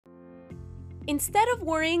Instead of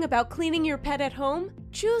worrying about cleaning your pet at home,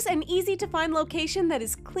 choose an easy-to-find location that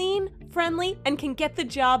is clean, friendly, and can get the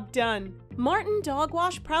job done. Martin Dog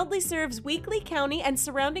Wash proudly serves Weakley County and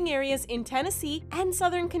surrounding areas in Tennessee and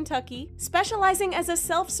southern Kentucky, specializing as a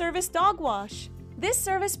self-service dog wash. This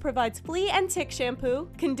service provides flea and tick shampoo,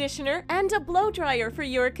 conditioner, and a blow dryer for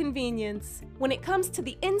your convenience. When it comes to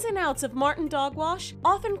the ins and outs of Martin Dog Wash,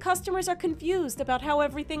 often customers are confused about how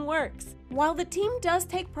everything works. While the team does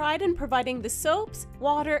take pride in providing the soaps,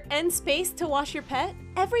 water, and space to wash your pet,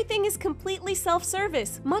 everything is completely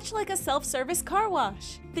self-service, much like a self-service car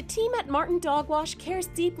wash. The team at Martin Dog Wash cares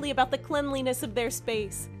deeply about the cleanliness of their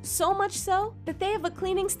space, so much so that they have a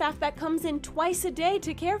cleaning staff that comes in twice a day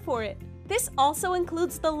to care for it. This also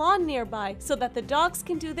includes the lawn nearby so that the dogs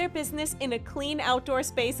can do their business in a clean outdoor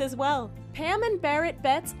space as well. Pam and Barrett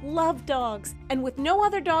Betts love dogs, and with no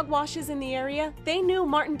other dog washes in the area, they knew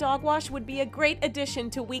Martin Dog Wash would be a great addition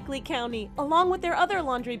to Weakley County, along with their other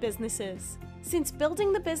laundry businesses. Since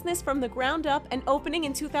building the business from the ground up and opening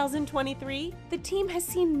in 2023, the team has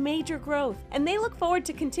seen major growth, and they look forward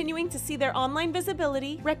to continuing to see their online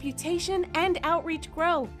visibility, reputation, and outreach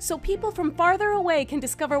grow, so people from farther away can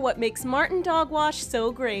discover what makes Martin Dog Wash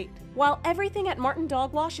so great. While everything at Martin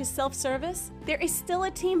Dog Wash is self-service, there is still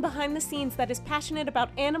a team behind the scenes that is passionate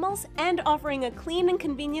about animals and offering a clean and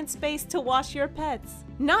convenient space to wash your pets.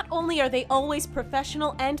 Not only are they always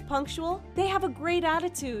professional and punctual, they have a great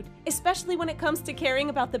attitude, especially when it comes to caring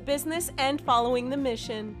about the business and following the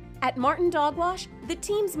mission. At Martin Dog Wash, the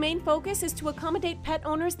team's main focus is to accommodate pet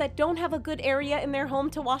owners that don't have a good area in their home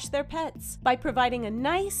to wash their pets. By providing a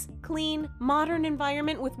nice, clean, modern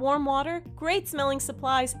environment with warm water, great smelling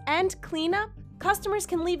supplies, and cleanup, customers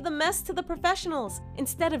can leave the mess to the professionals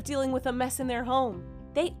instead of dealing with a mess in their home.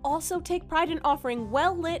 They also take pride in offering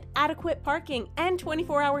well-lit, adequate parking and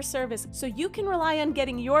 24-hour service, so you can rely on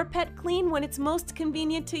getting your pet clean when it's most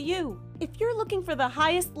convenient to you. If you're looking for the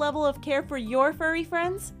highest level of care for your furry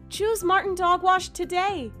friends, choose Martin Dog Wash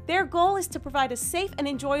today. Their goal is to provide a safe and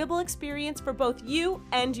enjoyable experience for both you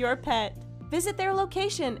and your pet. Visit their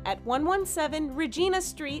location at 117 Regina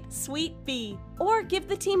Street, Suite B, or give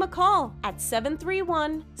the team a call at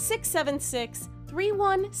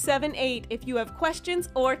 731-676-3178 if you have questions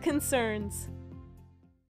or concerns.